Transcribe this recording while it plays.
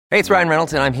Hey, it's Ryan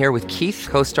Reynolds, and I'm here with Keith,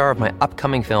 co-star of my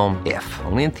upcoming film, If,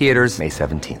 only in theaters May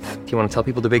 17th. Do you want to tell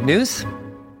people the big news?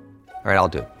 All right, I'll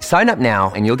do it. Sign up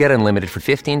now and you'll get unlimited for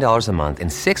 $15 a month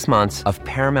and 6 months of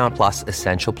Paramount Plus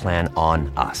Essential Plan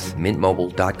on us.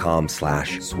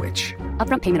 MintMobile.com/switch.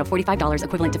 Upfront payment of $45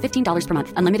 equivalent to $15 per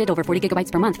month. Unlimited over 40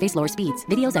 gigabytes per month. Face lower speeds.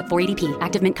 Videos at 480p.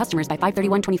 Active Mint customers by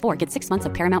 531.24 get 6 months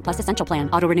of Paramount Plus Essential Plan.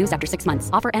 Auto renews after 6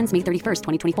 months. Offer ends May 31st,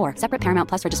 2024. Separate Paramount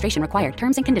Plus registration required.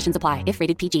 Terms and conditions apply if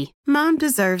rated PG. Mom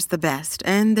deserves the best,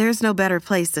 and there's no better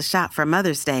place to shop for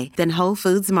Mother's Day than Whole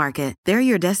Foods Market. They're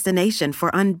your destination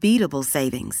for unbeatable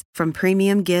savings. From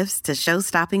premium gifts to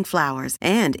show-stopping flowers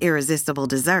and irresistible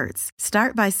desserts.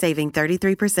 Start by saving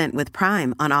 33% with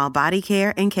Prime on all body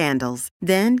care and candles.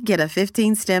 Then get a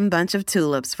 15-stem bunch of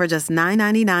tulips for just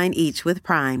 $9.99 each with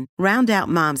Prime. Round out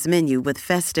Mom's menu with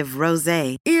festive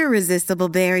rosé, irresistible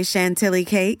berry chantilly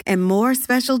cake, and more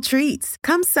special treats.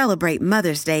 Come celebrate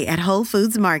Mother's Day at Whole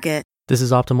Foods Market. This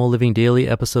is Optimal Living Daily,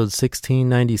 episode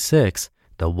 1696,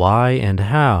 The Why and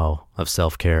How of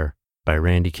Self-Care, by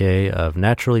Randi K of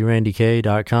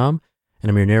naturallyrandik.com, and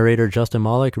I'm your narrator, Justin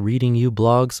Malik, reading you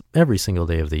blogs every single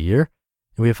day of the year.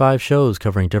 And we have 5 shows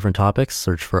covering different topics.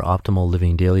 Search for Optimal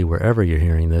Living Daily wherever you're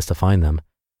hearing this to find them.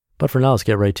 But for now, let's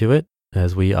get right to it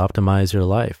as we optimize your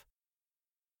life.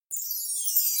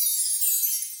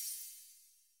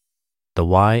 The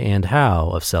Why and How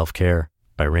of Self-Care,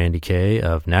 by Randi K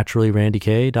of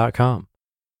naturallyrandik.com.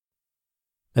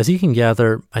 As you can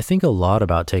gather, I think a lot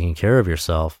about taking care of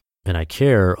yourself, and I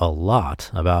care a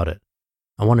lot about it.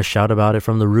 I want to shout about it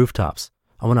from the rooftops.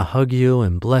 I want to hug you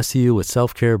and bless you with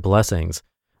self-care blessings.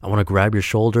 I want to grab your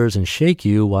shoulders and shake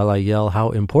you while I yell how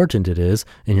important it is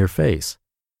in your face.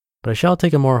 But I shall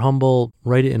take a more humble,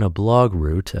 write it in a blog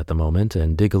route at the moment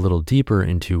and dig a little deeper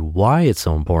into why it's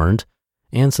so important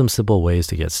and some simple ways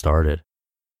to get started.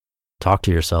 Talk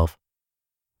to yourself.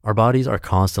 Our bodies are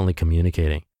constantly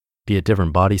communicating, be it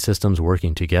different body systems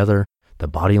working together, the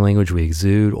body language we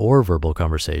exude, or verbal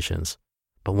conversations.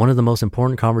 But one of the most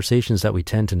important conversations that we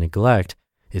tend to neglect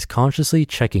is consciously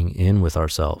checking in with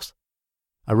ourselves.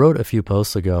 I wrote a few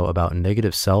posts ago about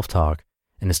negative self-talk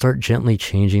and to start gently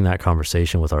changing that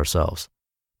conversation with ourselves.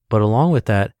 But along with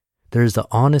that, there's the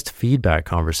honest feedback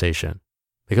conversation.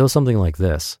 It goes something like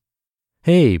this.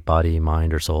 Hey, body,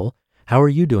 mind, or soul, how are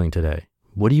you doing today?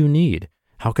 What do you need?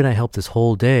 How can I help this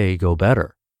whole day go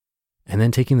better? And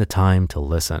then taking the time to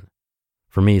listen.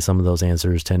 For me, some of those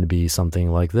answers tend to be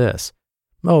something like this.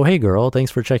 Oh, hey girl,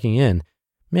 thanks for checking in.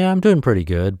 Yeah, I'm doing pretty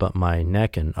good, but my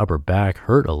neck and upper back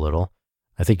hurt a little.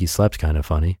 I think you slept kind of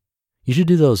funny. You should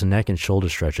do those neck and shoulder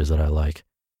stretches that I like.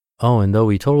 Oh, and though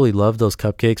we totally loved those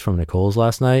cupcakes from Nicole's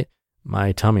last night,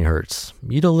 my tummy hurts.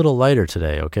 Eat a little lighter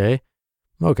today, okay?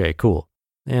 Okay, cool.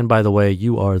 And by the way,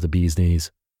 you are the bee's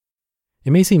knees.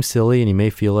 It may seem silly and you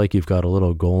may feel like you've got a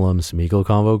little Golem-Smeagol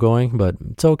convo going, but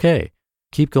it's okay.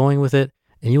 Keep going with it,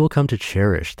 and you will come to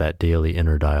cherish that daily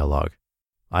inner dialogue.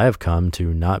 I have come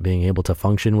to not being able to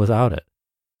function without it.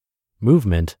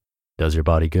 Movement does your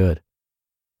body good.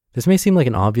 This may seem like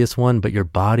an obvious one, but your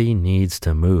body needs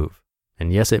to move.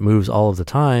 And yes, it moves all of the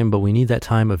time, but we need that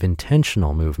time of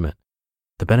intentional movement.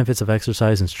 The benefits of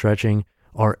exercise and stretching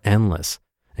are endless.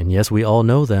 And yes, we all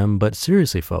know them, but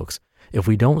seriously, folks, if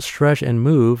we don't stretch and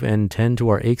move and tend to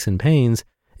our aches and pains,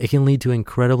 it can lead to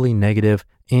incredibly negative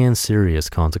and serious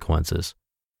consequences.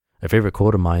 A favorite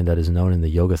quote of mine that is known in the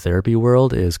yoga therapy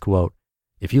world is, quote,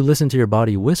 if you listen to your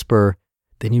body whisper,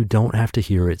 then you don't have to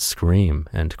hear it scream,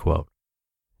 end quote.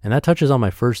 And that touches on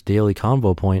my first daily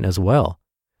convo point as well.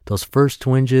 Those first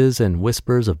twinges and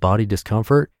whispers of body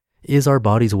discomfort is our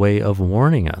body's way of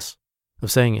warning us,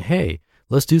 of saying, hey,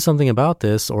 let's do something about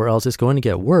this or else it's going to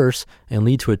get worse and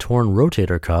lead to a torn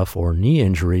rotator cuff or knee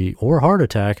injury or heart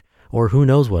attack or who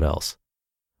knows what else.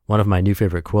 One of my new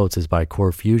favorite quotes is by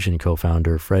Core Fusion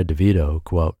co-founder Fred DeVito,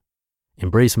 quote,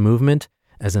 embrace movement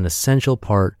as an essential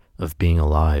part of being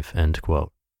alive, end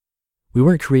quote. We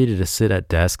weren't created to sit at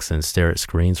desks and stare at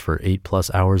screens for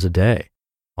 8+ hours a day.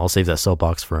 I'll save that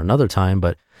soapbox for another time,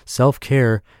 but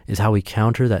self-care is how we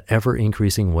counter that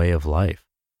ever-increasing way of life.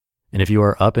 And if you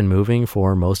are up and moving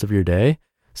for most of your day,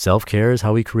 self-care is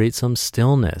how we create some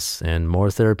stillness and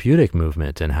more therapeutic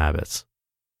movement and habits.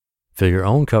 Fill your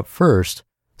own cup first,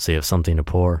 so you have something to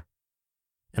pour.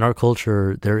 In our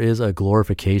culture, there is a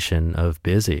glorification of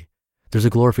busy. There's a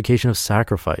glorification of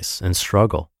sacrifice and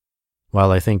struggle.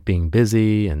 While I think being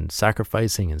busy and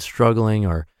sacrificing and struggling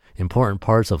are important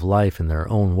parts of life in their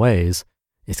own ways,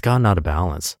 it's gotten out of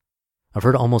balance. I've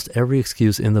heard almost every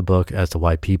excuse in the book as to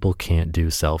why people can't do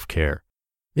self-care.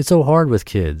 It's so hard with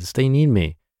kids. They need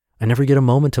me. I never get a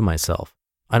moment to myself.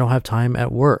 I don't have time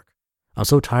at work. I'm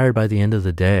so tired by the end of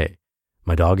the day.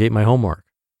 My dog ate my homework.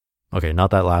 Okay,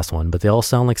 not that last one, but they all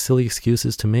sound like silly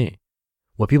excuses to me.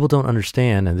 What people don't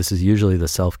understand, and this is usually the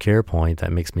self-care point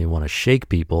that makes me want to shake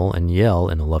people and yell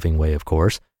in a loving way, of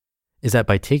course, is that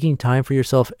by taking time for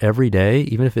yourself every day,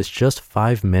 even if it's just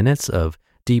 5 minutes of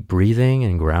deep breathing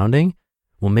and grounding,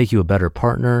 will make you a better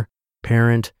partner,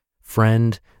 parent,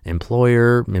 friend,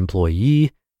 employer,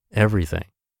 employee, everything.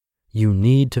 You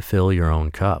need to fill your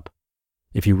own cup.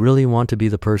 If you really want to be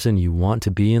the person you want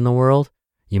to be in the world,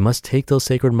 you must take those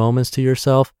sacred moments to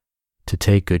yourself to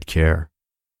take good care.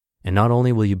 And not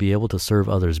only will you be able to serve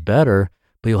others better,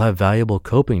 but you'll have valuable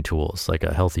coping tools like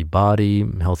a healthy body,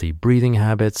 healthy breathing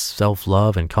habits,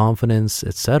 self-love and confidence,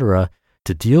 etc.,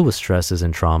 to deal with stresses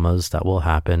and traumas that will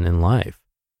happen in life.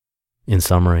 In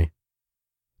summary,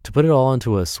 to put it all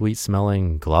into a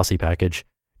sweet-smelling, glossy package,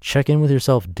 check in with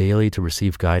yourself daily to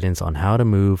receive guidance on how to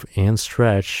move and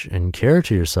stretch and care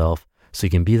to yourself so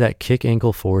you can be that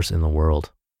kick-ankle force in the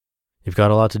world. You've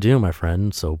got a lot to do, my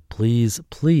friend, so please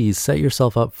set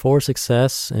yourself up for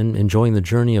success and enjoying the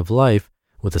journey of life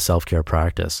with a self-care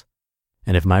practice.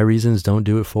 And if my reasons don't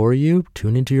do it for you,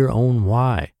 tune into your own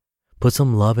why. Put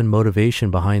some love and motivation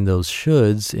behind those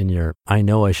shoulds in your I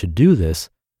know I should do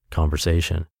this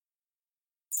conversation.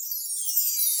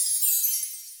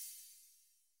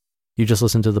 You just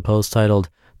listened to the post titled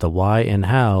The Why and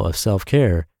How of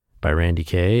Self-Care by Randi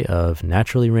K of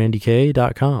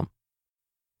naturallyrandyk.com.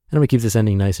 And I'm going to keep this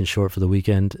ending nice and short for the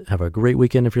weekend. Have a great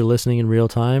weekend if you're listening in real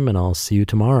time, and I'll see you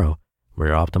tomorrow where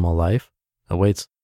your optimal life awaits.